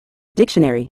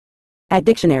Dictionary. At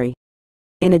dictionary.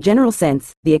 In a general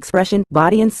sense, the expression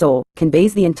body and soul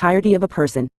conveys the entirety of a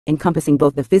person, encompassing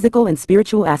both the physical and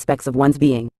spiritual aspects of one's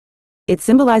being. It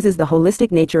symbolizes the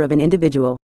holistic nature of an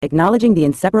individual, acknowledging the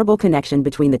inseparable connection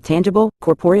between the tangible,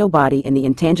 corporeal body and the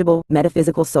intangible,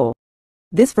 metaphysical soul.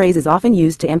 This phrase is often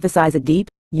used to emphasize a deep,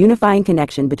 unifying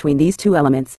connection between these two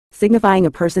elements, signifying a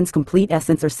person's complete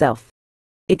essence or self.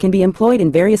 It can be employed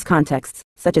in various contexts,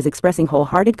 such as expressing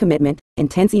wholehearted commitment,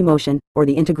 intense emotion, or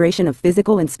the integration of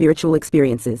physical and spiritual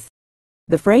experiences.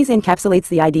 The phrase encapsulates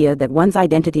the idea that one's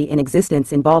identity and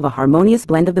existence involve a harmonious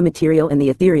blend of the material and the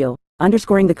ethereal,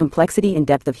 underscoring the complexity and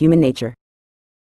depth of human nature.